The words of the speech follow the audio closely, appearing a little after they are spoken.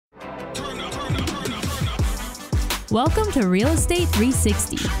Welcome to Real Estate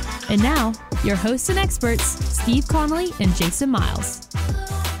 360. And now, your hosts and experts, Steve Connolly and Jason Miles.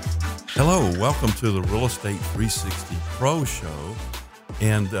 Hello, welcome to the Real Estate 360 Pro Show.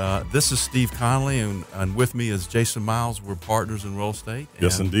 And this is Steve Connolly, and with me is Jason Miles. We're partners in real estate.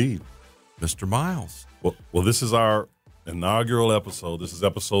 Yes, indeed. Mr. Miles. Well, this is our inaugural episode. This is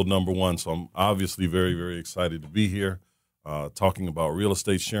episode number 1, so I'm obviously very, very excited to be here talking about real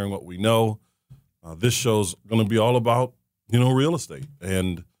estate, sharing what we know. This show's going to be all about, real estate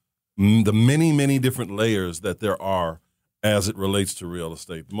and the many, many different layers that there are as it relates to real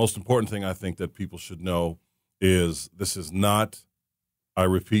estate. The most important thing I think that people should know is this is not, I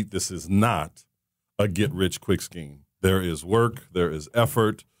repeat, this is not a get-rich-quick scheme. There is work, there is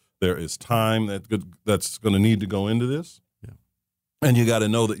effort, there is time that's going to need to go into this. Yeah. And you got to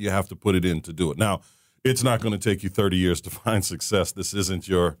know that you have to put it in to do it. Now, it's not going to take you 30 years to find success. This isn't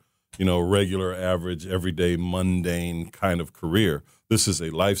your regular, average, everyday, mundane kind of career. This is a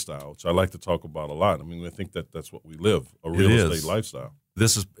lifestyle, which I like to talk about a lot. I mean, I think that's what we live, a real estate lifestyle.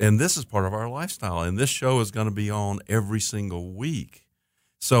 This is part of our lifestyle, and this show is going to be on every single week.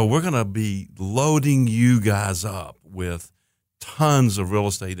 So we're going to be loading you guys up with tons of real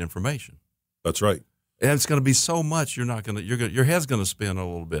estate information. That's right. And it's going to be so much your head's going to spin a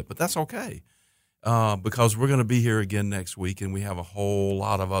little bit, but that's okay. Because we're going to be here again next week, and we have a whole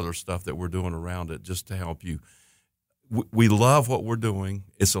lot of other stuff that we're doing around it just to help you. We love what we're doing.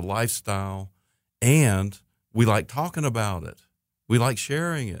 It's a lifestyle, and we like talking about it. We like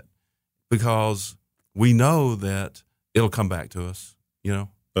sharing it because we know that it'll come back to us, That's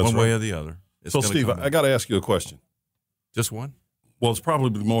one way right. or the other. So, Steve, I got to ask you a question. Just one? Well, it's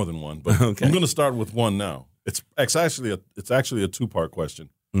probably more than one, but Okay. I'm going to start with one now. It's actually a two-part question.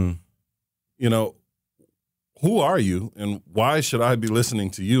 Mm. Who are you, and why should I be listening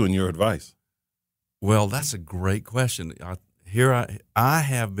to you and your advice? Well, that's a great question. I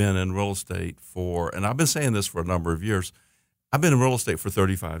have been in real estate and I've been saying this for a number of years. I've been in real estate for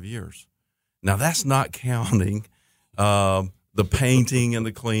 35 years. Now, that's not counting the painting and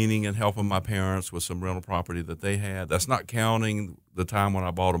the cleaning and helping my parents with some rental property that they had. That's not counting the time when I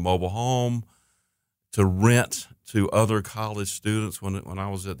bought a mobile home to rent to other college students when I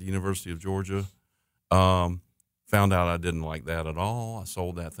was at the University of Georgia. Found out I didn't like that at all. I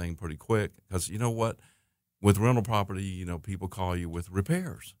sold that thing pretty quick because you know what? With rental property, people call you with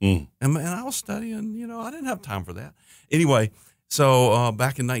repairs. Mm. And I was studying, I didn't have time for that. Anyway, so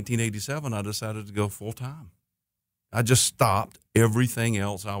back in 1987, I decided to go full time. I just stopped everything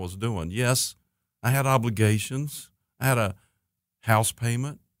else I was doing. Yes, I had obligations. I had a house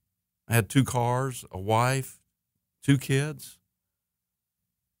payment. I had 2 cars, a wife, 2 kids.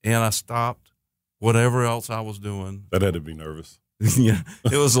 And I stopped whatever else I was doing. That had to be nervous. Yeah,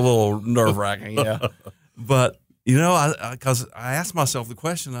 it was a little nerve-wracking, yeah. But, because I asked myself the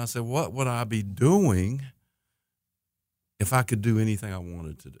question, I said, what would I be doing if I could do anything I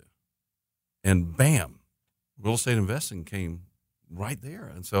wanted to do? And bam, real estate investing came right there.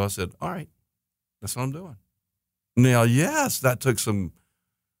 And so I said, all right, that's what I'm doing. Now, yes, that took some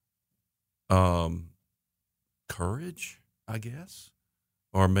courage, I guess.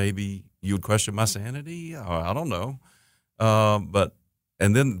 Or maybe you would question my sanity. I don't know.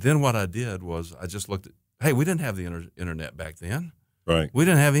 And then what I did was I just looked at, hey, we didn't have the internet back then. Right. We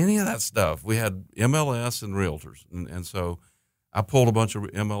didn't have any of that stuff. We had MLS and realtors. And so I pulled a bunch of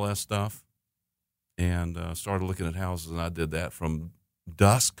MLS stuff and started looking at houses. And I did that from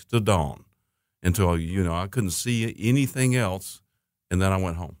dusk to dawn until, I couldn't see anything else. And then I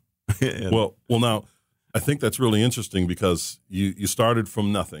went home. Well, now, I think that's really interesting because you started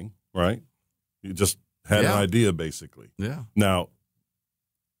from nothing, right? You just had an idea, basically. Yeah. Now,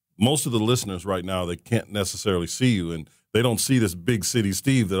 most of the listeners right now, they can't necessarily see you, and they don't see this big city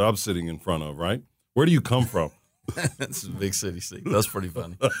Steve that I'm sitting in front of, right? Where do you come from? That's a big city Steve. That's pretty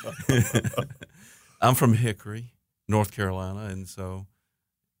funny. I'm from Hickory, North Carolina, and so,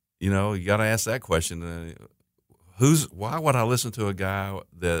 you got to ask that question. Why would I listen to a guy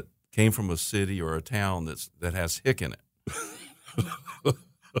that came from a city or a town that has hick in it?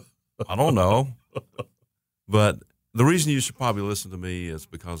 I don't know. But the reason you should probably listen to me is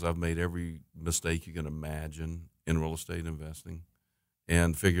because I've made every mistake you can imagine in real estate investing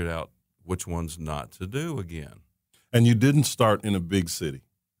and figured out which ones not to do again. And you didn't start in a big city.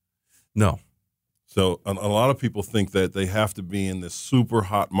 No. So a lot of people think that they have to be in this super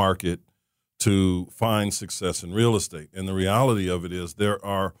hot market to find success in real estate. And the reality of it is there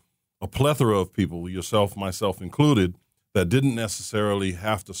are a plethora of people, yourself, myself included, that didn't necessarily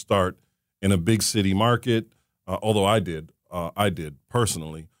have to start in a big city market, although I did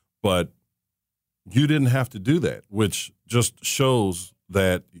personally. But you didn't have to do that, which just shows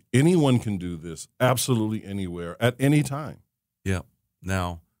that anyone can do this absolutely anywhere at any time. Yeah.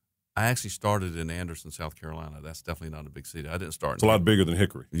 Now, I actually started in Anderson, South Carolina. That's definitely not a big city. I didn't start. It's a lot bigger than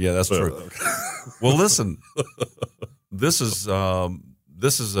Hickory. Yeah, that's true. Well, listen, this is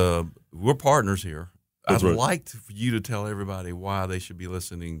we're partners here. That's I'd right. like for you to tell everybody why they should be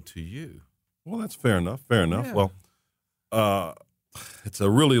listening to you. Well, that's fair enough. Fair enough. Yeah. Well, it's a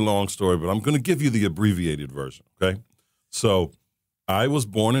really long story, but I'm going to give you the abbreviated version, okay? So I was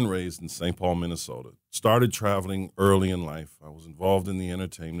born and raised in St. Paul, Minnesota. Started traveling early in life. I was involved in the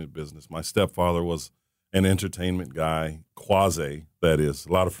entertainment business. My stepfather was an entertainment guy, quasi, that is,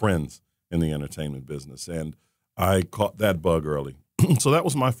 a lot of friends in the entertainment business. And I caught that bug early. So that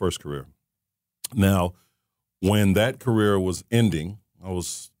was my first career. Now, when that career was ending, I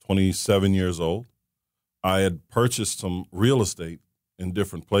was 27 years old. I had purchased some real estate in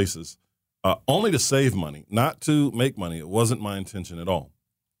different places, only to save money, not to make money. It wasn't my intention at all.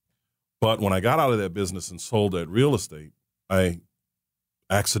 But when I got out of that business and sold that real estate, I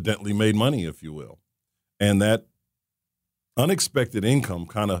accidentally made money, if you will. And that unexpected income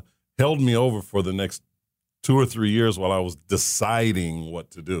kind of held me over for the next 2 or 3 years while I was deciding what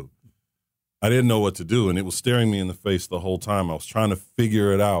to do. I didn't know what to do, and it was staring me in the face the whole time. I was trying to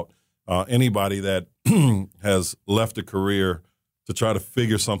figure it out. Anybody that has left a career to try to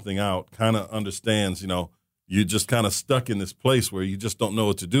figure something out kind of understands, you're just kind of stuck in this place where you just don't know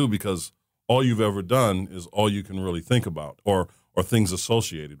what to do because all you've ever done is all you can really think about or things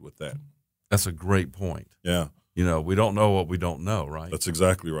associated with that. That's a great point. Yeah. We don't know what we don't know, right? That's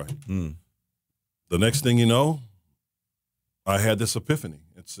exactly right. Mm. The next thing you know, I had this epiphany.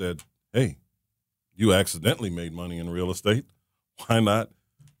 It said, hey, you accidentally made money in real estate. Why not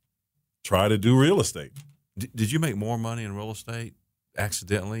try to do real estate? Did you make more money in real estate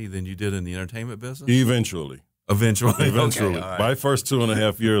accidentally than you did in the entertainment business? Eventually. Okay, all right. My first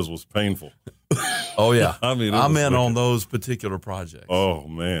 2.5 years was painful. Oh yeah, I mean, I'm in on those particular projects. Oh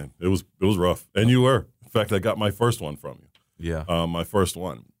man, it was rough, and you were. In fact, I got my first one from you. Yeah, my first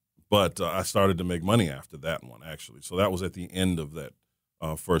one, but I started to make money after that one actually. So that was at the end of that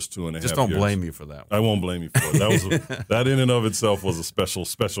first 2.5 years. Just don't blame you for that one. I won't blame you for it. That was that in and of itself was a special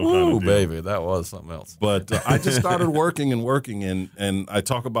kind of deal. Baby, that was something else. But I just started working, and I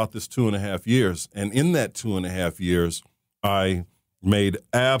talk about this 2.5 years, and in that 2.5 years, I made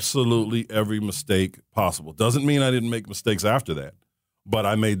absolutely every mistake possible. Doesn't mean I didn't make mistakes after that, but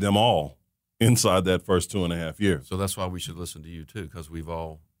I made them all inside that first 2.5 years. So that's why we should listen to you too, because we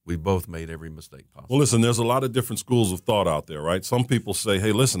both made every mistake possible. Well, listen, there's a lot of different schools of thought out there, right? Some people say,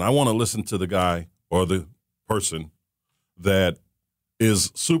 hey, listen, I want to listen to the guy or the person that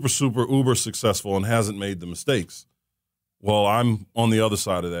is super, super, uber successful and hasn't made the mistakes. Well, I'm on the other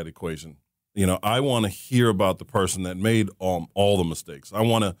side of that equation. I want to hear about the person that made all the mistakes. I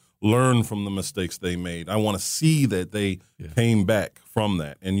want to learn from the mistakes they made. I want to see that they came back from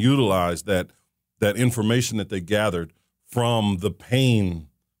that and utilize that information that they gathered from the pain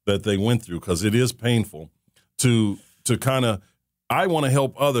that they went through, because it is painful to kind of, I want to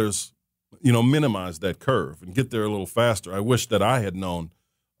help others, minimize that curve and get there a little faster. I wish that I had known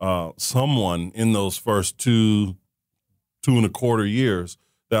someone in those first 2.25 years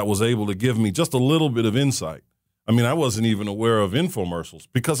that was able to give me just a little bit of insight. I mean, I wasn't even aware of infomercials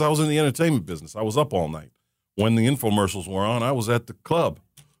because I was in the entertainment business. I was up all night. When the infomercials were on, I was at the club.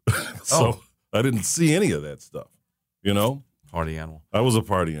 So I didn't see any of that stuff, Party animal. I was a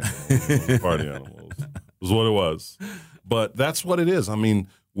party animal. Party animal was what it was. But that's what it is. I mean,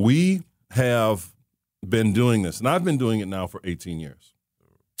 we have been doing this, and I've been doing it now for 18 years.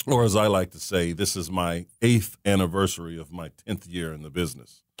 Or as I like to say, this is my 8th anniversary of my 10th year in the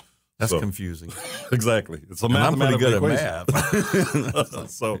business. That's confusing. Exactly. It's a I'm mathematical pretty good equation. at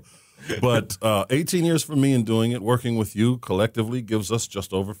math. But 18 years for me in doing it, working with you collectively gives us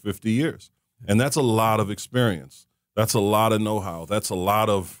just over 50 years. And that's a lot of experience. That's a lot of know-how. That's a lot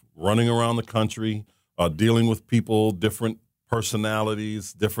of running around the country, dealing with people, different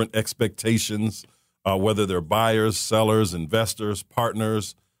personalities, different expectations, whether they're buyers, sellers, investors,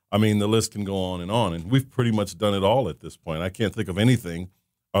 partners. I mean, the list can go on. And we've pretty much done it all at this point. I can't think of anything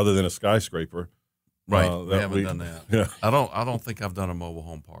other than a skyscraper. Right. We haven't done that. Yeah. I don't think I've done a mobile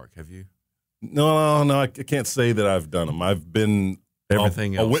home park. Have you? No, I can't say that I've done them. I've been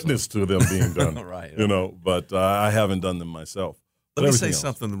a witness to them being done. Right. But I haven't done them myself. Let me say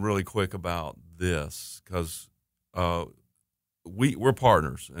something really quick about this, because we're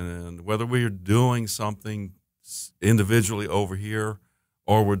partners, and whether we're doing something individually over here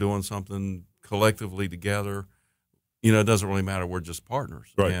or we're doing something collectively together, it doesn't really matter. We're just partners.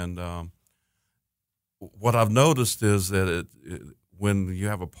 Right. And what I've noticed is that when you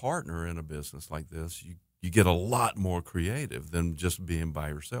have a partner in a business like this, you get a lot more creative than just being by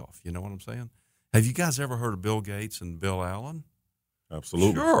yourself. You know what I'm saying? Have you guys ever heard of Bill Gates and Bill Allen?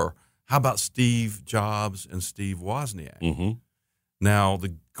 Absolutely. Sure. How about Steve Jobs and Steve Wozniak? Mm-hmm. Now,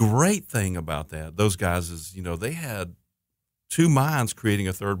 the great thing about those guys is, they had two minds creating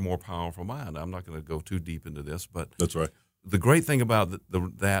a third more powerful mind. I'm not going to go too deep into this, but that's right. The great thing about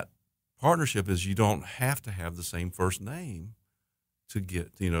that partnership is you don't have to have the same first name to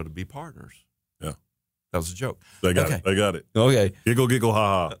get, to be partners. Yeah. That was a joke. They got it. They got it. Okay. Giggle, giggle,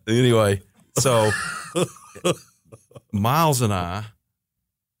 ha ha. Anyway, so Miles and I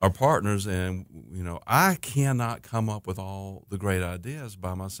are partners, and, I cannot come up with all the great ideas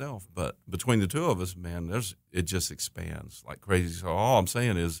by myself. But between the two of us, man, it just expands like crazy. So all I'm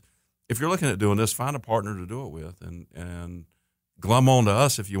saying is, if you're looking at doing this, find a partner to do it with, and glom on to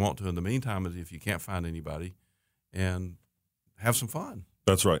us if you want to. In the meantime, if you can't find anybody, and have some fun.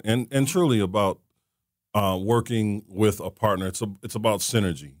 That's right, and truly about working with a partner. It's about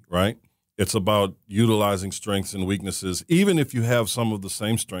synergy, right? It's about utilizing strengths and weaknesses. Even if you have some of the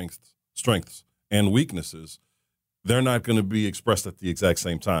same strengths and weaknesses, they're not going to be expressed at the exact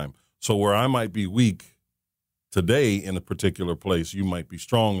same time. So where I might be weak today in a particular place, you might be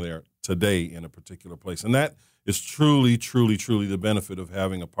strong there today in a particular place. And that is truly, truly, truly the benefit of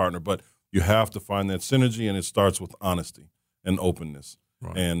having a partner. But you have to find that synergy, and it starts with honesty and openness.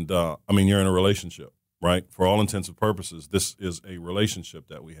 Right. And, you're in a relationship, right? For all intents and purposes, this is a relationship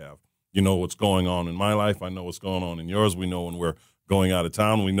that we have. You know what's going on in my life. I know what's going on in yours. We know when we're going out of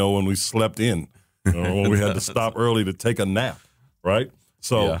town. We know when we slept in, when we had to stop early to take a nap, right?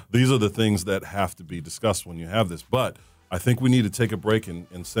 So These are the things that have to be discussed when you have this. But I think we need to take a break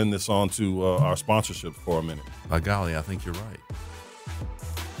and send this on to our sponsorship for a minute. By golly, I think you're right.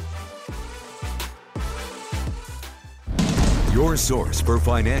 Your source for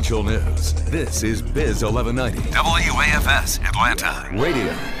financial news. This is Biz 1190. WAFS Atlanta.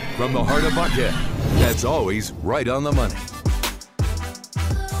 Radio from the heart of Buckhead. That's always right on the money.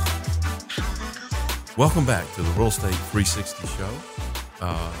 Welcome back to the Real Estate 360 show.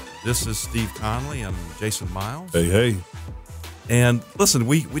 This is Steve Conley and Jason Miles. Hey. And listen,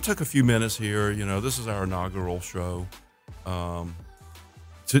 we took a few minutes here. This is our inaugural show.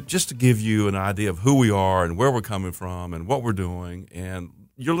 Just to give you an idea of who we are and where we're coming from and what we're doing. And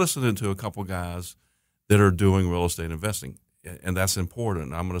you're listening to a couple guys that are doing real estate investing, and that's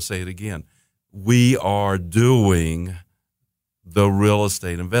important. I'm going to say it again. We are doing the real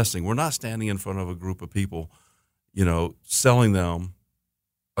estate investing. We're not standing in front of a group of people, selling them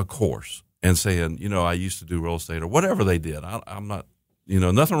a course and saying, I used to do real estate or whatever they did. I'm not,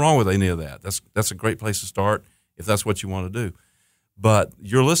 nothing wrong with any of that. That's a great place to start if that's what you want to do. But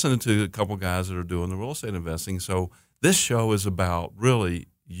you're listening to a couple guys that are doing the real estate investing. So this show is about really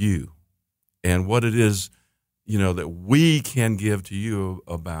you and what it is, that we can give to you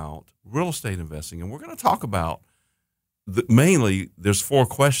about real estate investing. And we're going to talk about mainly there's 4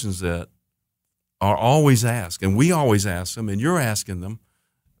 questions that are always asked, and we always ask them, and you're asking them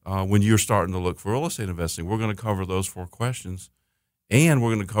when you're starting to look for real estate investing. We're going to cover those 4 questions, and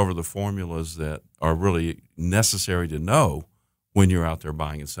we're going to cover the formulas that are really necessary to know when you're out there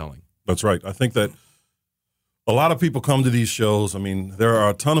buying and selling. That's right. I think that a lot of people come to these shows. There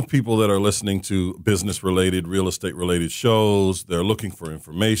are a ton of people that are listening to business-related, real estate-related shows. They're looking for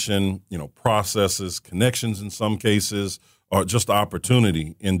information, processes, connections in some cases, or just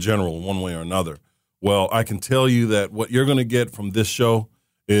opportunity in general, one way or another. Well, I can tell you that what you're going to get from this show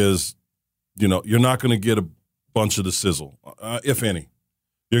is, you're not going to get a bunch of the sizzle, if any.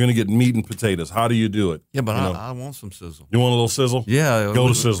 You're going to get meat and potatoes. How do you do it? Yeah, but I want some sizzle. You want a little sizzle? Yeah. Go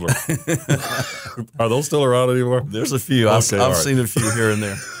to Sizzler. Are those still around anymore? There's a few. Okay, I've seen a few here and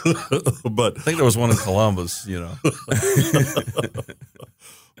there. But I think there was one in Columbus,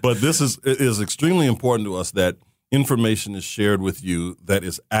 But this is extremely important to us that information is shared with you that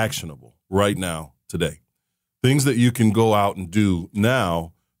is actionable right now, today. Things that you can go out and do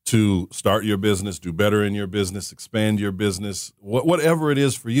now to start your business, do better in your business, expand your business, whatever it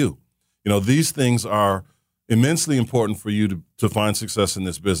is for you. These things are immensely important for you to find success in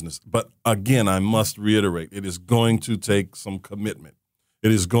this business. But again, I must reiterate, it is going to take some commitment.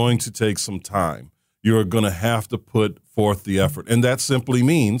 It is going to take some time. You're going to have to put forth the effort. And that simply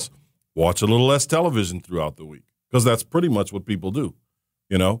means watch a little less television throughout the week, because that's pretty much what people do.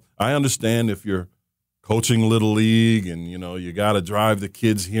 I understand if you're coaching Little League and, you got to drive the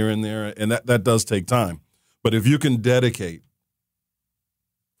kids here and there, and that does take time. But if you can dedicate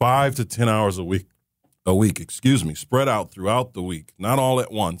 5 to 10 hours a week, spread out throughout the week, not all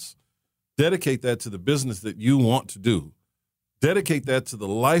at once, dedicate that to the business that you want to do, dedicate that to the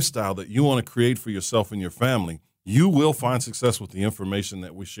lifestyle that you want to create for yourself and your family, you will find success with the information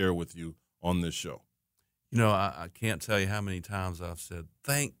that we share with you on this show. You know, I can't tell you how many times I've said,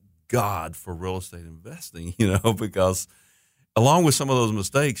 thank God for real estate investing, because along with some of those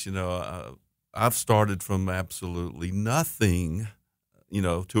mistakes, I've started from absolutely nothing,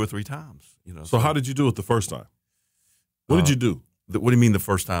 2 or 3 times. So how did you do it the first time? What did you do? What do you mean the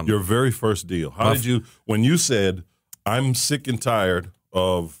first time? Your very first deal. How did you, when you said, I'm sick and tired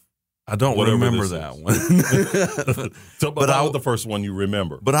of I don't remember that one. But how was the first one you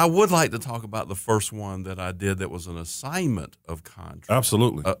remember? But I would like to talk about the first one that I did that was an assignment of contract.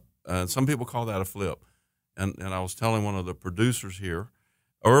 Absolutely. Some people call that a flip. And I was telling one of the producers here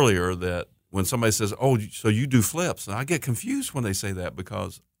earlier that when somebody says, oh, so you do flips, and I get confused when they say that,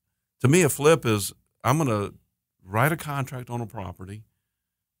 because to me a flip is I'm going to write a contract on a property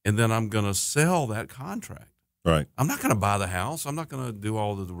and then I'm going to sell that contract. Right. I'm not going to buy the house. I'm not going to do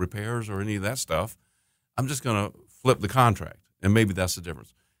all the repairs or any of that stuff. I'm just going to flip the contract. And maybe that's the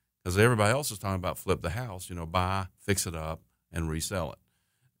difference, because everybody else is talking about flip the house, buy, fix it up, and resell it.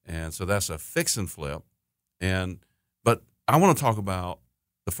 And so that's a fix and flip. But I want to talk about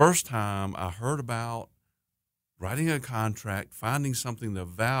the first time I heard about writing a contract, finding something of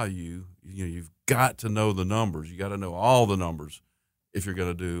value. You've got to know the numbers. You got to know all the numbers if you're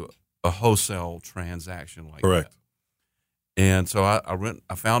going to do a wholesale transaction like Correct. that. And so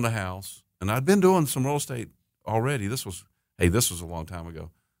I found a house, and I'd been doing some real estate already. This was a long time ago.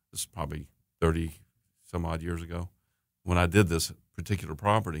 This is probably 30 some odd years ago when I did this particular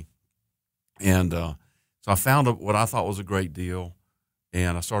property. And so I found what I thought was a great deal,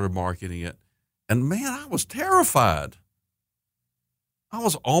 and I started marketing it. And man, I was terrified. I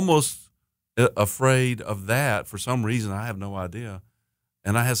was almost afraid of that for some reason. I have no idea.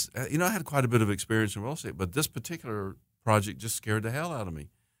 And I had quite a bit of experience in real estate, but this particular project just scared the hell out of me.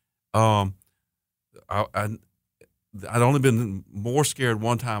 I'd only been more scared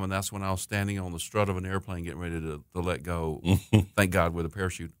one time, and that's when I was standing on the strut of an airplane getting ready to let go. Thank God, with a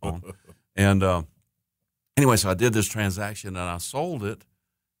parachute on. And anyway, so I did this transaction, and I sold it,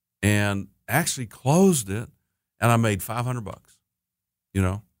 and actually closed it, and I made $500.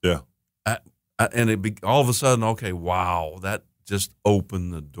 Yeah. And all of a sudden, okay, wow, that just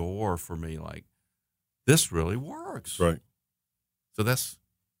opened the door for me. Like, this really works. Right. So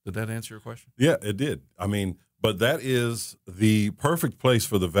did that answer your question? Yeah, it did. I mean, but that is the perfect place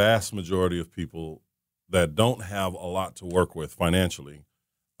for the vast majority of people that don't have a lot to work with financially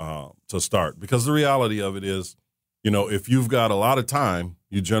to start. Because the reality of it is, if you've got a lot of time,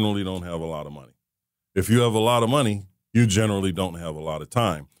 you generally don't have a lot of money. If you have a lot of money, you generally don't have a lot of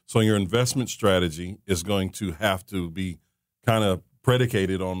time. So your investment strategy is going to have to be kind of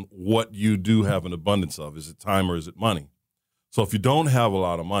predicated on what you do have an abundance of. Is it time or is it money? So if you don't have a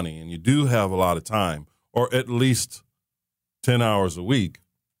lot of money and you do have a lot of time, or at least 10 hours a week,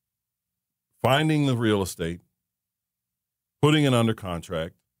 finding the real estate, putting it under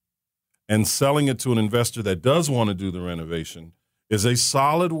contract, and selling it to an investor that does want to do the renovation is a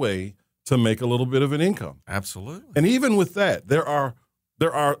solid way to make a little bit of an income. Absolutely. And even with that, there are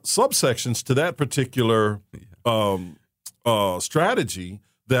subsections to that particular strategy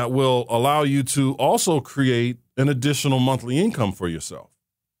that will allow you to also create an additional monthly income for yourself.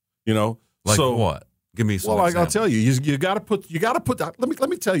 Like what? Give me some. Well, examples. I'll tell you. You got to put. Let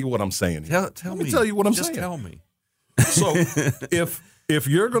me tell you what I'm saying here. Tell me. Let me tell you what I'm Just saying. tell me. So if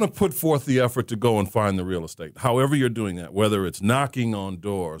you're going to put forth the effort to go and find the real estate, however you're doing that, whether it's knocking on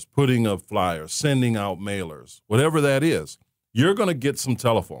doors, putting up flyers, sending out mailers, whatever that is, you're going to get some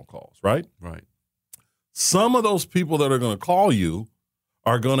telephone calls, right? Right. Some of those people that are going to call you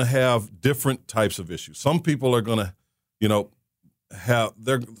are going to have different types of issues. Some people are going to,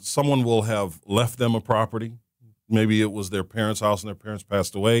 someone will have left them a property. Maybe it was their parents' house and their parents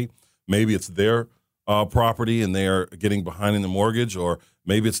passed away. Maybe it's their property and they're getting behind in the mortgage, or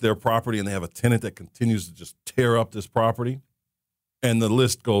maybe it's their property and they have a tenant that continues to just tear up this property, and the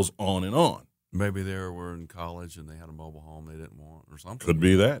list goes on and on. Maybe they were in college and they had a mobile home they didn't want or something. Could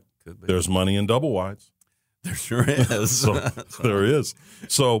be that. Could be. There's money in double wides. There sure is. There is.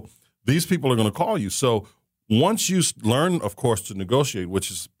 So these people are going to call you. So once you learn, of course, to negotiate,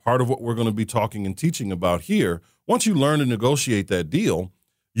 which is part of what we're going to be talking and teaching about here, once you learn to negotiate that deal,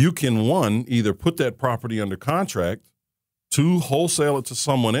 you can, one, either put that property under contract, two, wholesale it to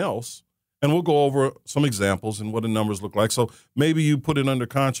someone else, and we'll go over some examples and what the numbers look like. So maybe you put it under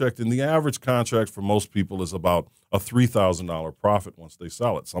contract, and the average contract for most people is about a $3,000 profit once they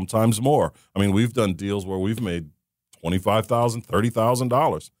sell it, sometimes more. I mean, we've done deals where we've made $25,000,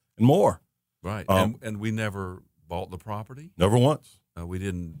 $30,000 and more Right. And we never bought the property. Never once. We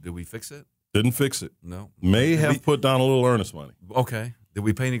didn't. Did we fix it? Didn't fix it. No. May have put down a little earnest money. Okay. Did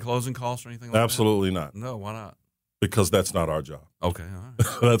we pay any closing costs or anything like that? Absolutely not. No, why not? Because that's not our job. Okay. All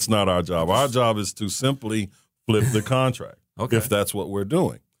right. That's not our job. Our job is to simply flip the contract, Okay. if that's what we're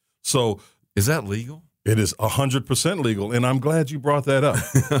doing. So Is that legal? it is 100% legal, and I'm glad you brought that up.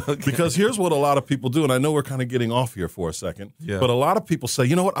 Okay. Because here's what a lot of people do, and I know we're kind of getting off here for a second, Yeah. but a lot of people say,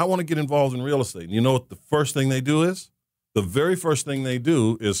 you know what, I want to get involved in real estate. And you know what the first thing they do is? The very first thing they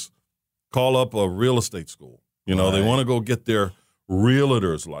do is call up a real estate school. You know, they Right. want to go get their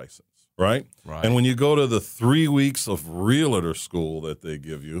realtor's license, right? Right. And when you go to the 3 weeks of realtor school that they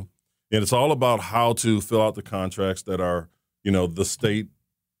give you, and it's all about how to fill out the contracts that are, you know, the state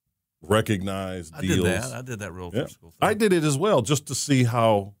recognized I deals. did that. I did that real Yeah. school thing. I did it as well, just to see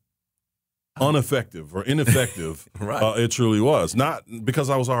how ineffective Right. it truly was. Not because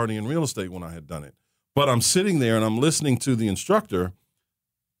I was already in real estate when I had done it, but I'm sitting there and I'm listening to the instructor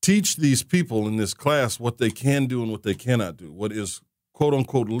teach these people in this class what they can do and what they cannot do, what is quote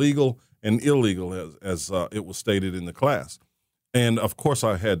unquote legal and illegal, as it was stated in the class. And of course,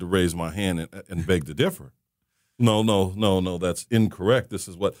 I had to raise my hand and beg to differ. No, that's incorrect. This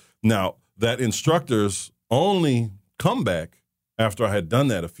is what. Now, that instructor's only comeback after I had done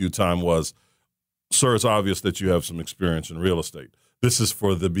that a few times was, sir, it's obvious that you have some experience in real estate. This is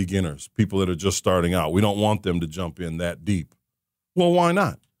for the beginners, people that are just starting out. We don't want them to jump in that deep. Well, why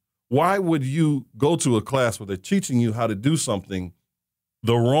not? Why would you go to a class where they're teaching you how to do something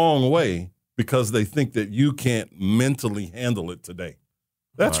the wrong way because they think that you can't mentally handle it today?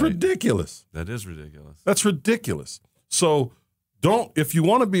 That's Right. ridiculous. That is ridiculous. That's ridiculous. So if you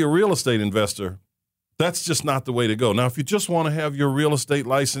want to be a real estate investor, that's just not the way to go. Now, if you just want to have your real estate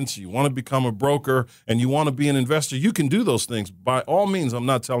license, you want to become a broker, and you want to be an investor, you can do those things. By all means, I'm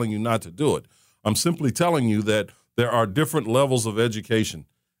not telling you not to do it. I'm simply telling you that there are different levels of education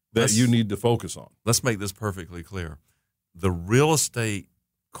that you need to focus on. Let's make this perfectly clear. The real estate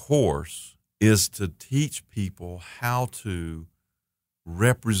course is to teach people how to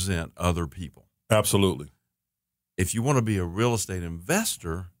represent other people. Absolutely. If you want to be a real estate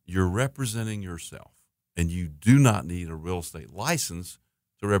investor, you're representing yourself, and you do not need a real estate license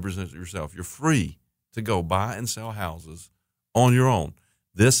to represent yourself. You're free to go buy and sell houses on your own.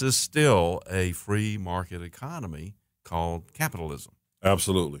 This is still a free market economy called capitalism.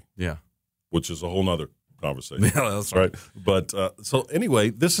 Absolutely. Yeah. Which is a whole nother conversation. Yeah, that's right. But so anyway,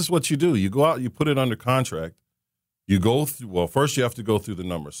 this is what you do. You go out, you put it under contract. You go through, well, first you have to go through the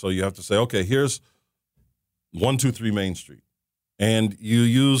numbers. So you have to say, okay, here's 123 Main Street. And you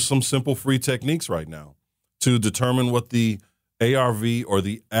use some simple free techniques right now to determine what the ARV or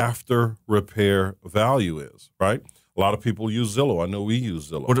the after repair value is, right? A lot of people use Zillow. I know we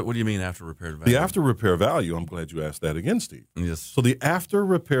use Zillow. What do you mean after repair value? The after repair value, I'm glad you asked that again, Steve. Yes. So the after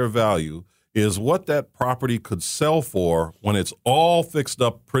repair value is what that property could sell for when it's all fixed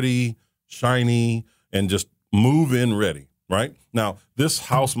up, pretty, shiny, and just move-in ready, right? Now, this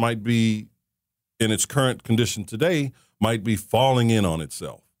house might be, in its current condition today, might be falling in on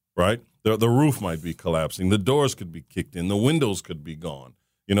itself, right? The roof might be collapsing. The doors could be kicked in. The windows could be gone.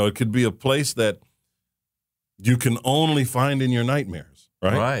 You know, it could be a place that you can only find in your nightmares,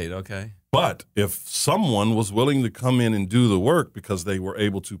 right? Right, okay. But if someone was willing to come in and do the work because they were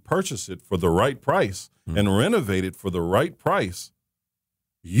able to purchase it for the right price and renovate it for the right price,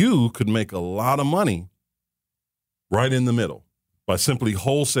 you could make a lot of money right in the middle by simply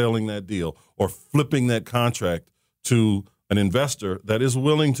wholesaling that deal or flipping that contract to an investor that is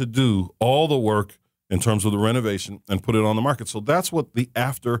willing to do all the work in terms of the renovation and put it on the market. So that's what the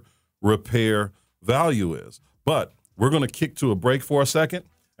after repair value is. But we're going to kick to a break for a second,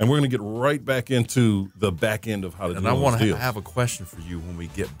 and we're going to get right back into the back end of how to do And I those want to deals. have a question for you when we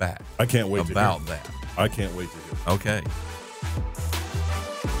get back. I can't wait about to hear. that. I can't wait to hear. Okay.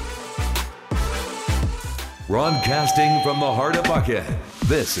 Broadcasting from the heart of Buckhead,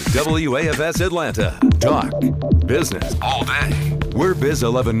 this is WAFS Atlanta. Talk business all day. We're Biz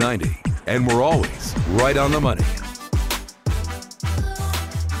 1190, and we're always right on the money.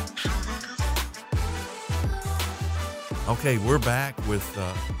 Okay, we're back with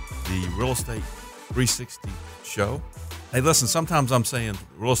the Real Estate 360 show. Hey, listen, sometimes I'm saying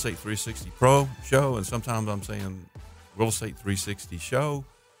Real Estate 360 Pro show, and sometimes I'm saying Real Estate 360 show.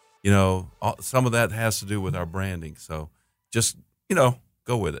 You know, some of that has to do with our branding. So just,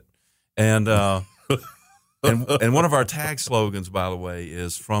 go with it. And and one of our tag slogans, by the way,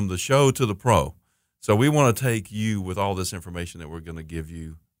 is from the show to the pro. So we want to take you with all this information that we're going to give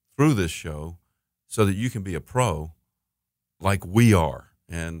you through this show so that you can be a pro like we are.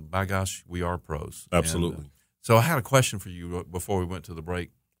 And by gosh, we are pros. Absolutely. And, so I had a question for you before we went to the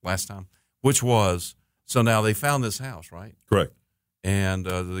break last time, which was, so now they found this house, right? Correct. And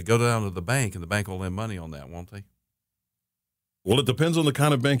they go down to the bank, and the bank will lend money on that, won't they? Well, it depends on the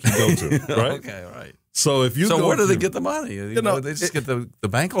kind of bank you go to, right? Okay, all right. So if you so go where do they to- get the money? You know, They just get the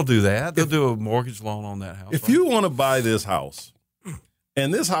bank will do that. They'll do a mortgage loan on that house. If right? you want to buy this house,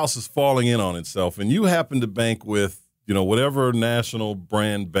 and this house is falling in on itself, and you happen to bank with, whatever national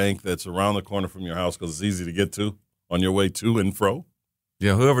brand bank that's around the corner from your house because it's easy to get to on your way to and fro.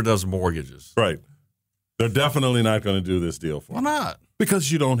 Yeah, whoever does mortgages. Right. They're definitely not going to do this deal for Why you. not?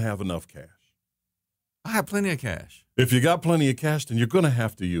 Because you don't have enough cash. I have plenty of cash. If you got plenty of cash, then you're going to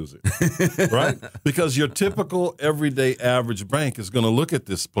have to use it, right? Because your typical everyday average bank is going to look at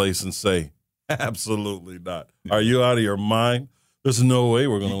this place and say, absolutely not. Are you out of your mind? There's no way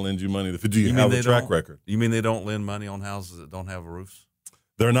we're going to lend you money. Do you have a track record? You mean they don't lend money on houses that don't have roofs?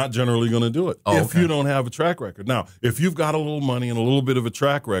 They're not generally going to do it if you don't have a track record. Now, if you've got a little money and a little bit of a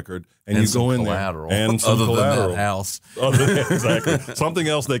track record, and you go in collateral, there and some other collateral, than that house, exactly, something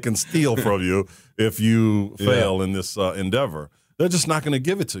else they can steal from you if you fail in this endeavor, they're just not going to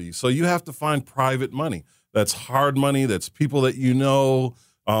give it to you. So you have to find private money. That's hard money. That's people that you know.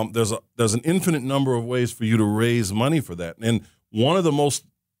 There's an infinite number of ways for you to raise money for that. And one of the most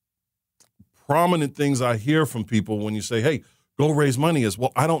prominent things I hear from people when you say, hey, go raise money is,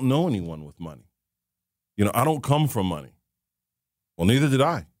 well, I don't know anyone with money. I don't come from money. Well, neither did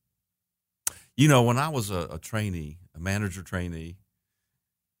I. When I was a trainee, a manager trainee,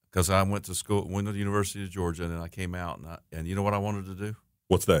 because I went to the University of Georgia, and then I came out, and you know what I wanted to do?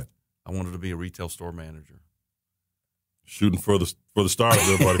 What's that? I wanted to be a retail store manager. Shooting for the stars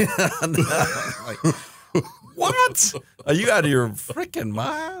there, buddy. What? Are you out of your freaking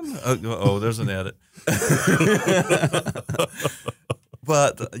mind? There's an edit.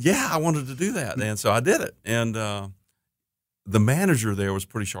 But yeah, I wanted to do that, and so I did it. And the manager there was a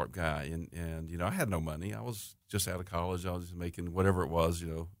pretty sharp guy, and I had no money. I was just out of college. I was just making whatever it was.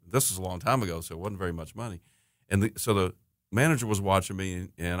 This was a long time ago, so it wasn't very much money. And so the manager was watching me,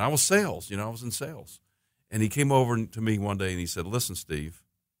 and I was sales. I was in sales. And he came over to me one day and he said, "Listen, Steve,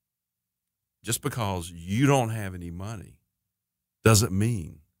 just because you don't have any money doesn't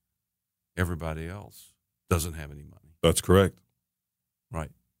mean everybody else doesn't have any money." That's correct.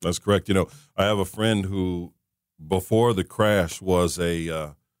 Right. That's correct. I have a friend who, before the crash, was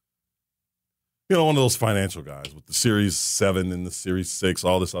one of those financial guys with the Series 7 and the Series 6,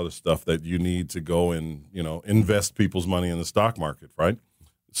 all this other stuff that you need to go and, invest people's money in the stock market, right?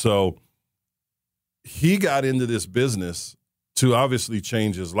 So he got into this business to obviously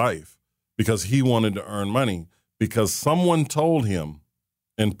change his life because he wanted to earn money because someone told him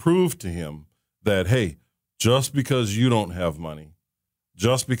and proved to him that, hey, just because you don't have money,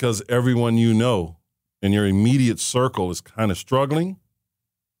 just because everyone you know in your immediate circle is kind of struggling,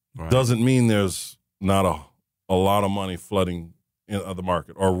 Right. doesn't mean there's not a lot of money flooding in the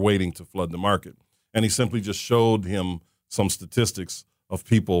market or waiting to flood the market. And he simply just showed him some statistics of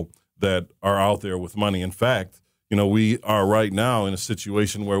people that are out there with money. In fact, we are right now in a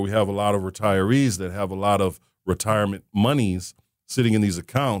situation where we have a lot of retirees that have a lot of retirement monies sitting in these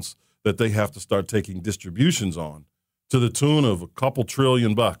accounts that they have to start taking distributions on to the tune of a couple $1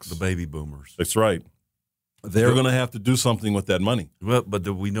 trillion. The baby boomers. That's right. They're going to have to do something with that money. Well, but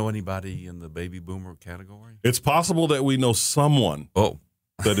do we know anybody in the baby boomer category? It's possible that we know someone Oh,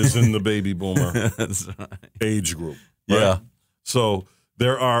 that is in the baby boomer that's right. age group. Right? Yeah. So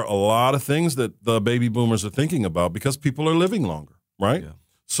there are a lot of things that the baby boomers are thinking about because people are living longer, right? Yeah.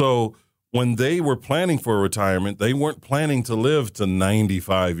 So when they were planning for retirement, they weren't planning to live to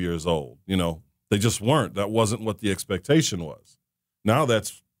 95 years old. They just weren't. That wasn't what the expectation was. Now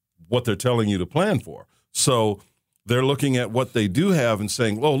that's what they're telling you to plan for. So they're looking at what they do have and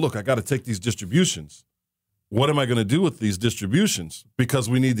saying, "Oh, look, I got to take these distributions. What am I going to do with these distributions? Because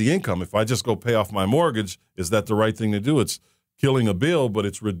we need the income. If I just go pay off my mortgage, is that the right thing to do? It's killing a bill, but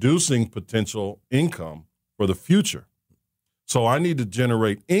it's reducing potential income for the future. So I need to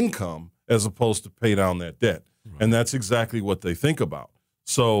generate income as opposed to pay down that debt." Right. And that's exactly what they think about.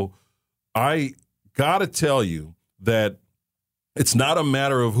 So I got to tell you that it's not a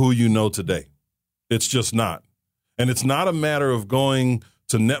matter of who you know today. It's just not. And it's not a matter of going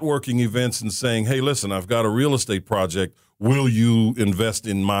to networking events and saying, "Hey, listen, I've got a real estate project. Will you invest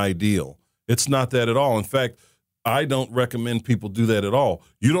in my deal?" It's not that at all. In fact, I don't recommend people do that at all.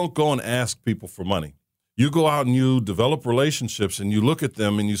 You don't go and ask people for money. You go out and you develop relationships and you look at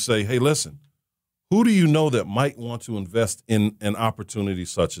them and you say, "Hey, listen, who do you know that might want to invest in an opportunity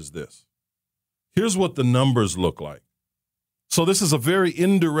such as this? Here's what the numbers look like. So this is a very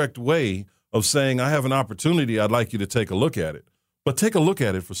indirect way of saying, I have an opportunity. I'd like you to take a look at it. But take a look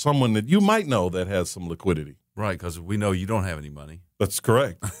at it for someone that you might know that has some liquidity. Right, because we know you don't have any money. That's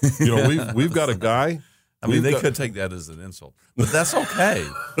correct. We've got a guy. I mean, they could take that as an insult, but that's okay.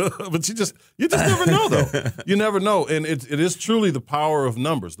 But you just never know, though. You never know. And it is truly the power of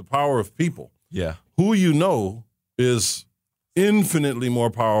numbers, the power of people. Yeah. Who you know is infinitely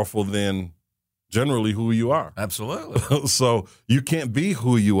more powerful than generally who you are. Absolutely. So you can't be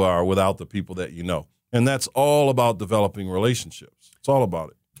who you are without the people that you know. And that's all about developing relationships. It's all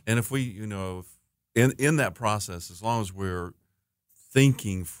about it. And if we, in that process, as long as we're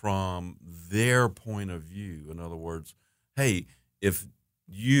thinking from their point of view, in other words, hey, if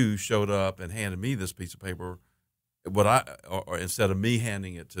you showed up and handed me this piece of paper, or instead of me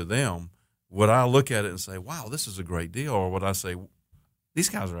handing it to them, would I look at it and say, wow, this is a great deal? Or would I say, these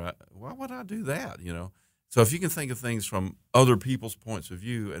guys are, why would I do that? So if you can think of things from other people's points of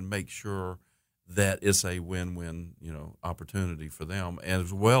view and make sure that it's a win-win, opportunity for them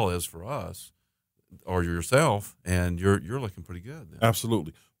as well as for us or yourself, and you're looking pretty good then.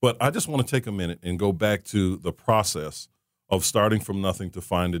 Absolutely. But I just want to take a minute and go back to the process of starting from nothing to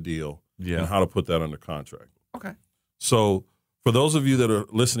find a deal and how to put that under contract. Okay. So for those of you that are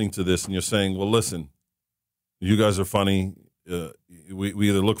listening to this and you're saying, well, listen, you guys are funny. We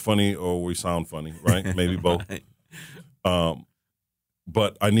either look funny or we sound funny, right? Maybe both. Right.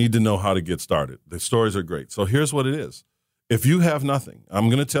 But I need to know how to get started. The stories are great. So here's what it is. If you have nothing, I'm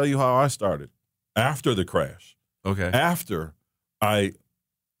going to tell you how I started after the crash. Okay. After I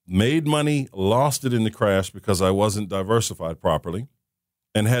made money, lost it in the crash because I wasn't diversified properly,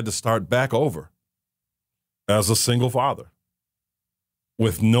 and had to start back over as a single father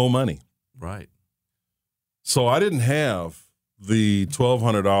with no money. Right. So I didn't have the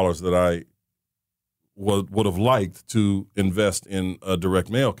 $1,200 that I would have liked to invest in a direct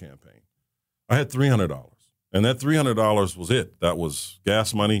mail campaign. I had $300, and that $300 was it. That was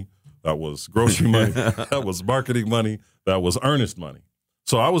gas money. That was grocery money. That was marketing money. That was earnest money.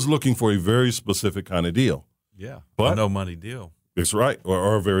 So I was looking for a very specific kind of deal. Yeah, but a no money deal. It's right,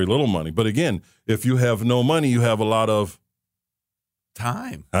 or very little money. But again, if you have no money, you have a lot of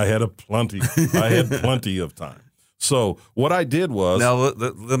time. I had plenty of time. So what I did was now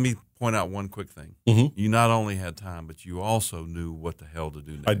let me point out one quick thing. Mm-hmm. You not only had time, but you also knew what the hell to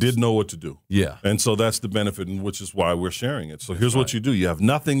do next. I did know what to do. Yeah. And so that's the benefit, and which is why we're sharing it. So here's what you do. You have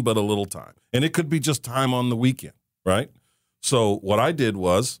nothing but a little time. And it could be just time on the weekend, right? So what I did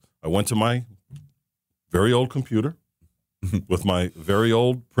was I went to my very old computer with my very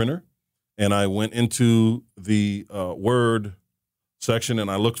old printer, and I went into the Word section,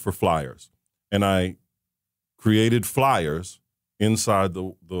 and I looked for flyers. And I created flyers inside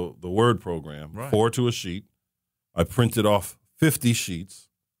the Word program, 4 to a sheet. I printed off 50 sheets.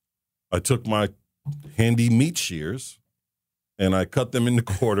 I took my handy meat shears, and I cut them into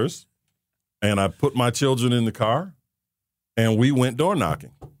quarters, and I put my children in the car, and we went door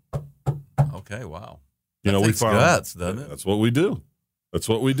knocking. Okay, wow. We found guts, doesn't it? That's what we do.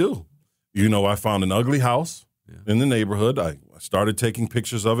 I found an ugly house in the neighborhood. I started taking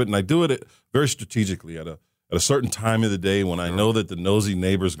pictures of it, and I do it very strategically at a certain time of the day when I know that the nosy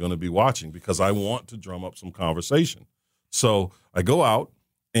neighbor is going to be watching, because I want to drum up some conversation. So I go out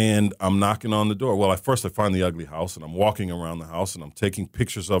and I'm knocking on the door. Well, first I find the ugly house, and I'm walking around the house, and I'm taking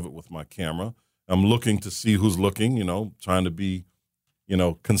pictures of it with my camera. I'm looking to see who's looking, trying to be,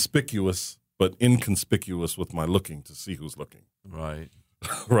 conspicuous but inconspicuous with my looking to see who's looking. Right.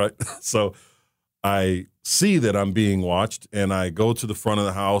 Right. So I see that I'm being watched, and I go to the front of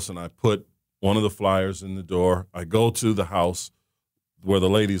the house, and I put one of the flyers in the door. I go to the house where the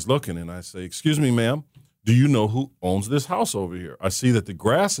lady's looking, and I say, "Excuse me, ma'am, do you know who owns this house over here? I see that the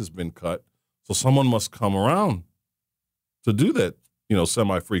grass has been cut, so someone must come around to do that,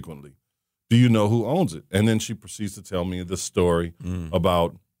 semi-frequently. Do you know who owns it?" And then she proceeds to tell me the story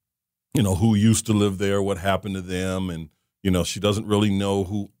about, who used to live there, what happened to them, and, she doesn't really know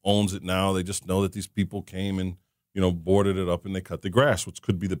who owns it now. They just know that these people came and, boarded it up and they cut the grass, which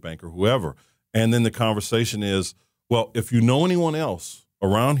could be the bank or whoever. And then the conversation is, well, if you know anyone else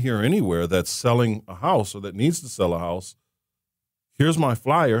around here anywhere that's selling a house or that needs to sell a house, here's my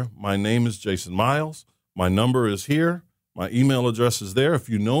flyer. My name is Jason Miles. My number is here. My email address is there. If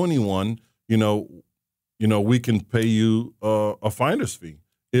you know anyone, we can pay you a finder's fee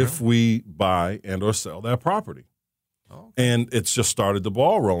if we buy and or sell that property. Oh. And it's just started the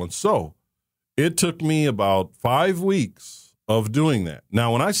ball rolling. So it took me about 5 weeks of doing that.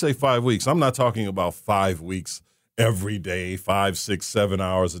 Now, when I say 5 weeks, I'm not talking about 5 weeks every day, 5, 6, 7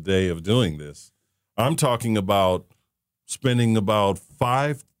 hours a day of doing this. I'm talking about spending about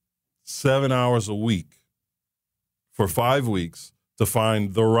 5-7 hours a week for 5 weeks to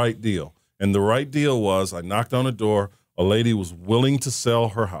find the right deal. And the right deal was, I knocked on a door. A lady was willing to sell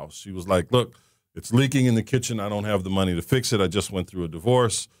her house. She was like, look, it's leaking in the kitchen. I don't have the money to fix it. I just went through a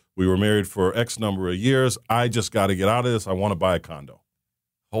divorce. We were married for X number of years. I just got to get out of this. I want to buy a condo.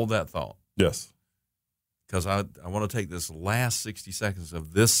 Hold that thought. Yes. Because I want to take this last 60 seconds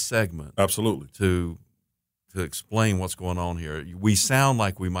of this segment. Absolutely. To explain what's going on here. We sound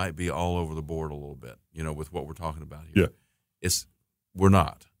like we might be all over the board a little bit, with what we're talking about here. Yeah. We're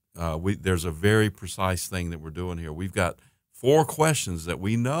not. There's a very precise thing that we're doing here. We've got 4 questions that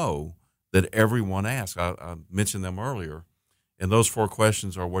we know that everyone asks. I mentioned them earlier. And those 4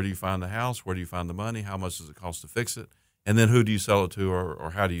 questions are, where do you find the house? Where do you find the money? How much does it cost to fix it? And then who do you sell it to,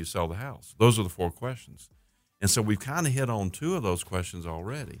 or how do you sell the house? Those are the 4 questions. And so we've kind of hit on 2 of those questions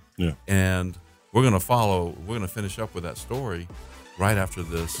already. Yeah. And we're going to finish up with that story right after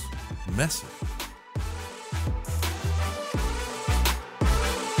this message.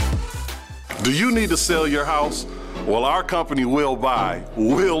 Do you need to sell your house? Well, our company will buy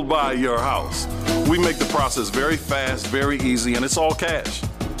your house. We make the process very fast, very easy, and it's all cash.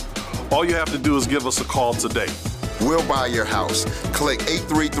 All you have to do is give us a call today. We'll buy your house. Click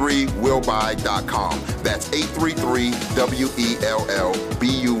 833willbuy.com. That's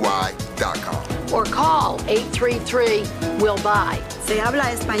 833WELLBUY.com. Or call 833-WILL-BUY. Se habla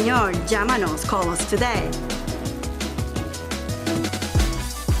español. Llámanos. Call us today.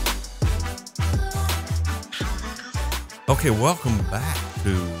 Okay, welcome back to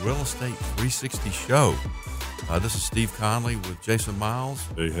Real Estate 360 Show. This is Steve Conley with Jason Miles.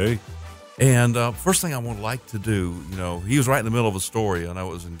 Hey. And first thing I would like to do, he was right in the middle of a story. I know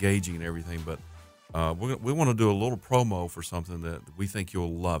it was engaging and everything, but we want to do a little promo for something that we think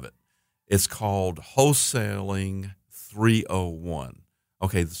you'll love it. It's called Wholesaling 301.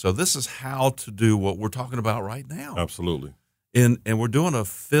 Okay, so this is how to do what we're talking about right now. Absolutely. And we're doing a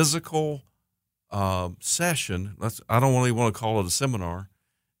physical session. I don't really want to call it a seminar.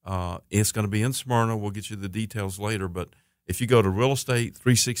 It's going to be in Smyrna. We'll get you the details later, but if you go to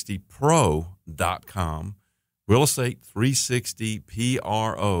realestate360pro.com,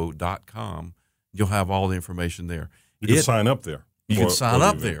 realestate360pro.com, you'll have all the information there. You can sign up there. You can sign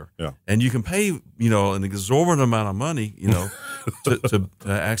up there. Yeah. And you can pay, an exorbitant amount of money, to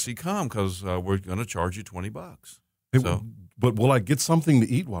actually come, because we're going to charge you $20. Hey, but will I get something to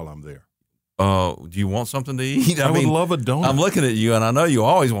eat while I'm there? Do you want something to eat? I would love a donut. I'm looking at you, and I know you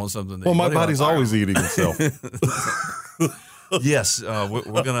always want something to eat. Well, my body's always eating itself. Yes, we're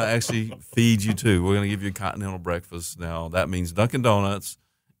going to actually feed you, too. We're going to give you a continental breakfast. Now, that means Dunkin' Donuts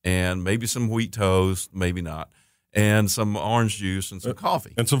and maybe some wheat toast, maybe not, and some orange juice and some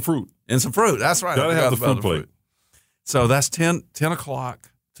coffee. And some fruit. And some fruit. That's right. Got to have the food plate. So that's 10 o'clock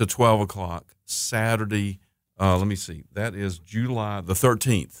to 12 o'clock, Saturday. Let me see. That is July the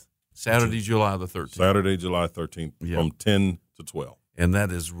 13th. Saturday, July the 13th. Saturday, July 13th, from 10 to 12. And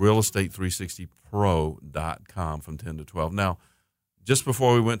that is realestate360pro.com from 10 to 12. Now, just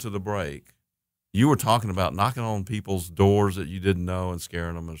before we went to the break, you were talking about knocking on people's doors that you didn't know and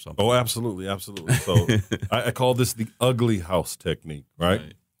scaring them or something. Oh, absolutely, absolutely. So I call this the ugly house technique,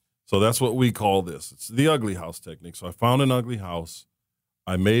 right? So that's what we call this. It's the ugly house technique. So I found an ugly house.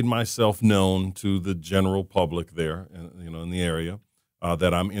 I made myself known to the general public there, in the area.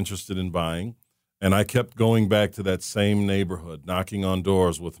 That I'm interested in buying. And I kept going back to that same neighborhood, knocking on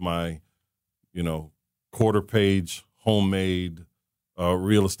doors with my, quarter-page homemade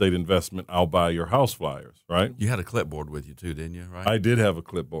real estate investment, I'll buy your house flyers, right? You had a clipboard with you too, didn't you? Right. I did have a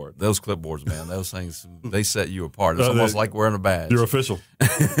clipboard. Those clipboards, man, those things, they set you apart. It's almost like wearing a badge. You're official.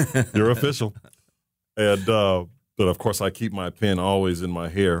 You're official. And but of course, I keep my pen always in my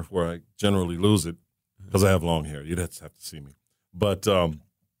hair, where I generally lose it because I have long hair. You'd have to see me. But so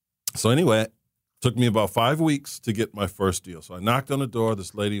anyway, it took me about 5 weeks to get my first deal. So I knocked on the door.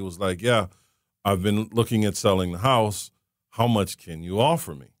 This lady was like, yeah, I've been looking at selling the house. How much can you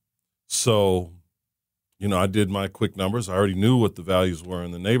offer me? So, I did my quick numbers. I already knew what the values were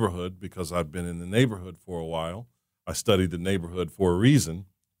in the neighborhood because I've been in the neighborhood for a while. I studied the neighborhood for a reason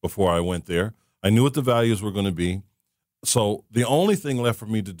before I went there. I knew what the values were going to be. So the only thing left for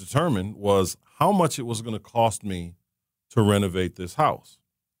me to determine was how much it was going to cost me to renovate this house,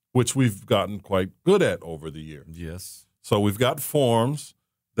 which we've gotten quite good at over the years. Yes. So we've got forms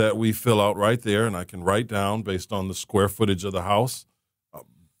that we fill out right there, and I can write down based on the square footage of the house,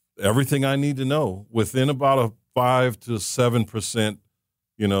 everything I need to know within about a 5 to 7%,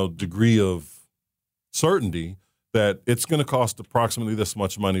 degree of certainty that it's going to cost approximately this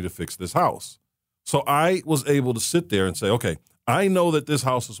much money to fix this house. So I was able to sit there and say, okay, I know that this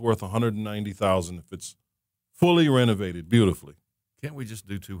house is worth $190,000 if it's fully renovated beautifully. Can't we just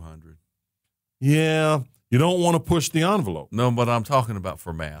do 200? Yeah, you don't want to push the envelope. No, but I'm talking about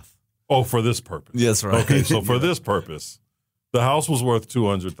for math. Oh, for this purpose. Yes, right. Okay, so for this purpose, the house was worth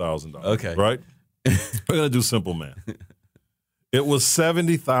 $200,000. Okay. Right? We're going to do simple math. It was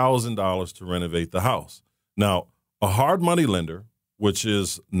 $70,000 to renovate the house. Now, a hard money lender, which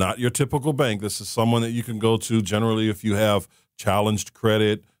is not your typical bank, this is someone that you can go to generally if you have challenged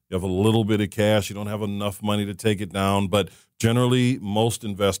credit, you have a little bit of cash, you don't have enough money to take it down, but generally most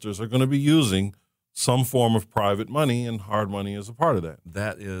investors are going to be using some form of private money, and hard money is a part of that.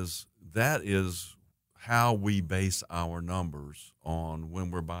 That is how we base our numbers on when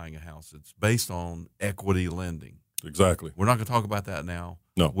we're buying a house. It's based on equity lending. Exactly. We're not going to talk about that now.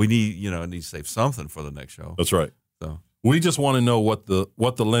 No. We need, need to save something for the next show. That's right. So we just want to know what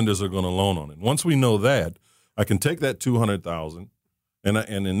the lenders are going to loan on it. Once we know that, I can take that $200,000,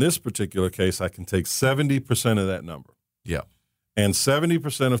 and in this particular case, I can take 70% of that number. yeah. And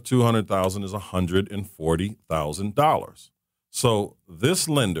 70% of $200,000 is $140,000. So this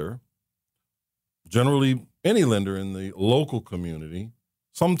lender, generally any lender in the local community,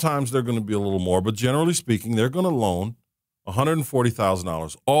 sometimes they're going to be a little more, but generally speaking, they're going to loan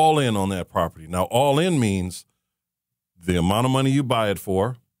 $140,000 all in on that property. Now, all in means the amount of money you buy it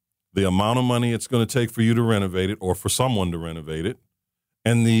for, the amount of money it's going to take for you to renovate it or for someone to renovate it,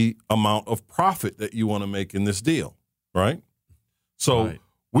 and the amount of profit that you want to make in this deal, right? So Right.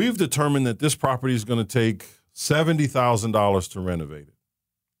 we've determined that this property is going to take $70,000 to renovate it.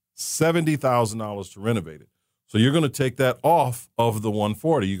 $70,000 to renovate it. So you're going to take that off of the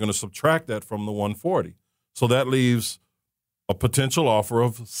 140. You're going to subtract that from the 140. So that leaves a potential offer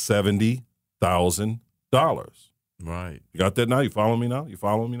of $70,000. Right. You got that now? You follow me now?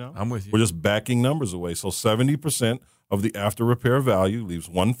 I'm with you. We're just backing numbers away. So 70% of the after repair value leaves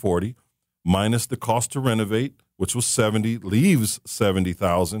 140 minus the cost to renovate, which was 70, leaves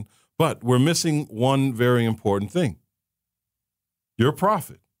 70,000. But we're missing one very important thing. Your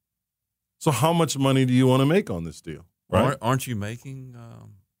profit. So how much money do you want to make on this deal? Right? Aren't you making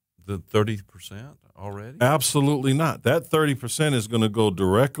the 30% already? Absolutely not. That 30% is going to go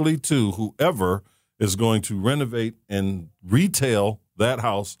directly to whoever is going to renovate and retail that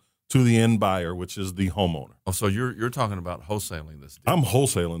house to the end buyer, which is the homeowner. Oh, so you're talking about wholesaling this deal. I'm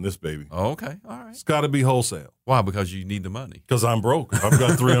wholesaling this baby. Oh, okay. All right. It's got to be wholesale Why? Because you need the money. because I'm broke. I've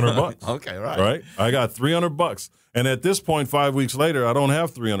got $300. Okay, right. Right? I got $300. And at this point, 5 weeks later, I don't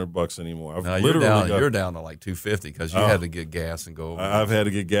have $300 anymore. I've Now literally you're down to like $250 because you had to get gas and go over. I've had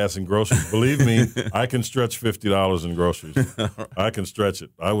to get gas and groceries. Believe me, I can stretch $50 in groceries. I can stretch it.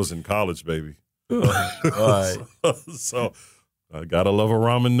 I was in college, baby. All right. So I gotta love a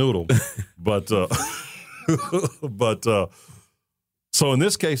ramen noodle, but so in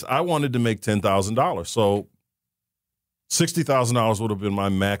this case, I wanted to make $10,000. So $60,000 would have been my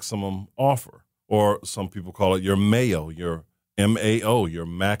maximum offer, or some people call it your MAO, your MAO, your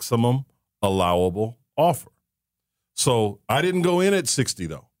maximum allowable offer. So I didn't go in at 60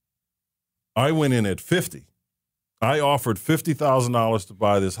 though. I went in at 50. I offered $50,000 to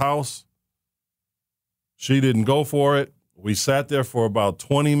buy this house. She didn't go for it. We sat there for about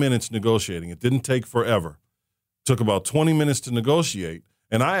 20 minutes negotiating. It didn't take forever. It took about 20 minutes to negotiate,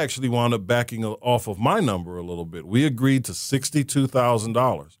 and I actually wound up backing off of my number a little bit. We agreed to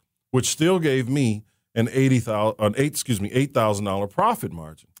 $62,000, which still gave me an $8,000 profit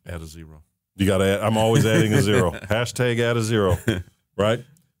margin. Add a zero. You got to add. I'm always adding a zero. Hashtag add a zero, right?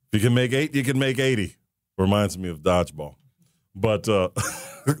 If you can make 8, you can make 80. Reminds me of dodgeball. But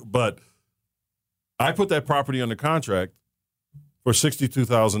I put that property under contract for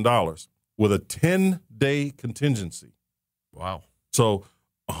 $62,000 with a 10-day contingency. Wow. So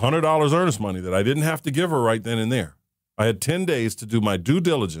 $100 earnest money that I didn't have to give her right then and there. I had 10 days to do my due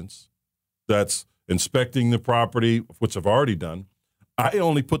diligence. That's inspecting the property, which I've already done. I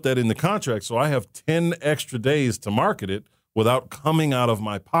only put that in the contract, so I have 10 extra days to market it without coming out of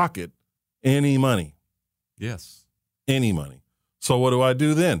my pocket any money. Yes. Any money. So what do I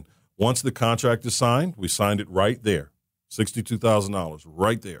do then? Once the contract is signed, we signed it right there. $62,000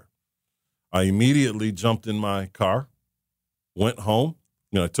 right there. I immediately jumped in my car, went home.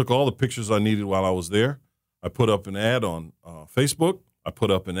 I took all the pictures I needed while I was there. I put up an ad on Facebook. I put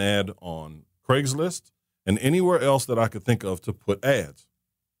up an ad on Craigslist and anywhere else that I could think of to put ads.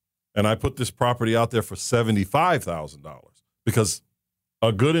 And I put this property out there for $75,000 because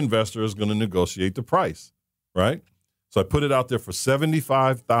a good investor is going to negotiate the price, right? So I put it out there for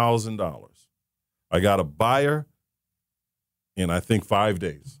 $75,000. I got a buyer in, I think, 5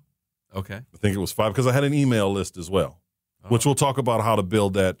 days. Okay. I think it was 5 because I had an email list as well, which we'll talk about how to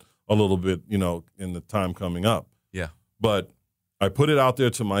build that a little bit, in the time coming up. Yeah. But I put it out there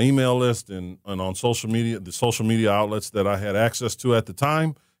to my email list and on social media, the social media outlets that I had access to at the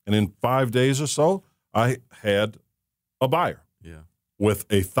time. And in 5 days or so, I had a buyer with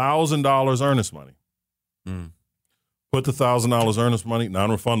 $1,000 earnest money. Mm. Put the $1,000 earnest money,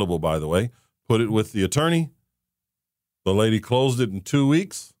 non-refundable, by the way, put it with the attorney. The lady closed it in 2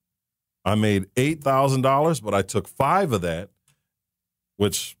 weeks. I made $8,000, but I took 5 of that,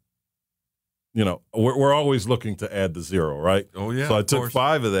 which, we're always looking to add the zero, right? Oh, yeah. So I took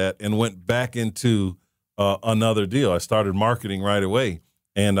 5 of that and went back into another deal. I started marketing right away,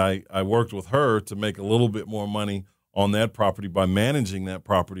 and I worked with her to make a little bit more money on that property by managing that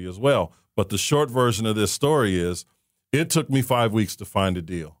property as well. But the short version of this story is it took me 5 weeks to find a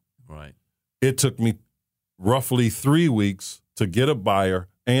deal. Right. It took me roughly 3 weeks to get a buyer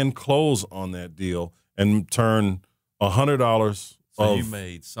and close on that deal and turn $100 So you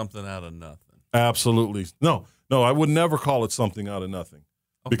made something out of nothing. Absolutely. No, I would never call it something out of nothing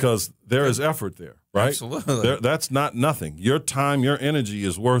because there is effort there, right? Absolutely. That's not nothing. Your time, your energy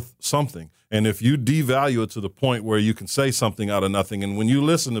is worth something. And if you devalue it to the point where you can say something out of nothing, and when you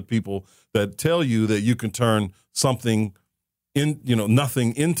listen to people that tell you that you can turn something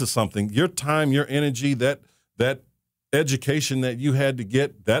nothing into something, your time, your energy, that education that you had to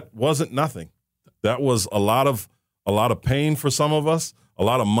get, that wasn't nothing. That was a lot of pain for some of us, a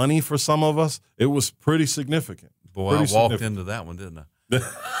lot of money for some of us. It was pretty significant. Boy, I walked into that one, didn't I?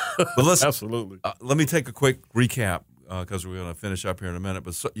 But let's absolutely. Let me take a quick recap because we're going to finish up here in a minute.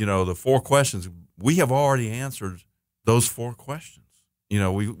 But the 4 questions, we have already answered those 4 questions.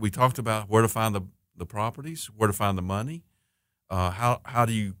 We talked about where to find the properties, where to find the money, how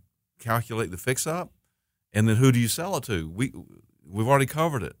do you calculate the fix up, and then who do you sell it to? We've already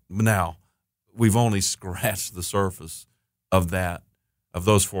covered it. Now we've only scratched the surface of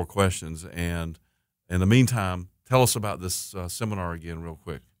those 4 questions. And in the meantime, tell us about this seminar again real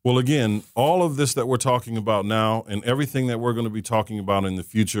quick. Well, again, all of this that we're talking about now and everything that we're going to be talking about in the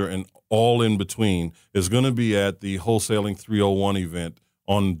future and all in between is going to be at the Wholesaling 301 event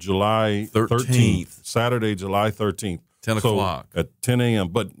on July 13th, Saturday, July 13th. 10 o'clock. At 10 a.m.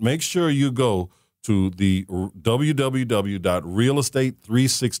 But make sure you go to the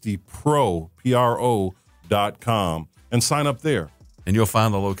www.realestate360pro.com and sign up there. And you'll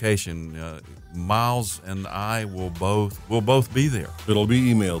find the location. Miles and I will both be there. It'll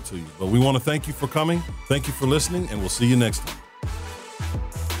be emailed to you. But we want to thank you for coming. Thank you for listening, and we'll see you next time.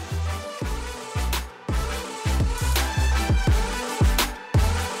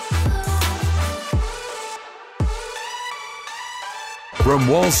 From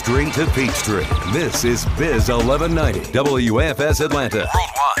Wall Street to Peachtree, this is Biz 1190, WAFS Atlanta.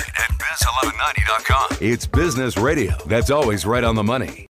 Worldwide at biz1190.com. It's business radio that's always right on the money.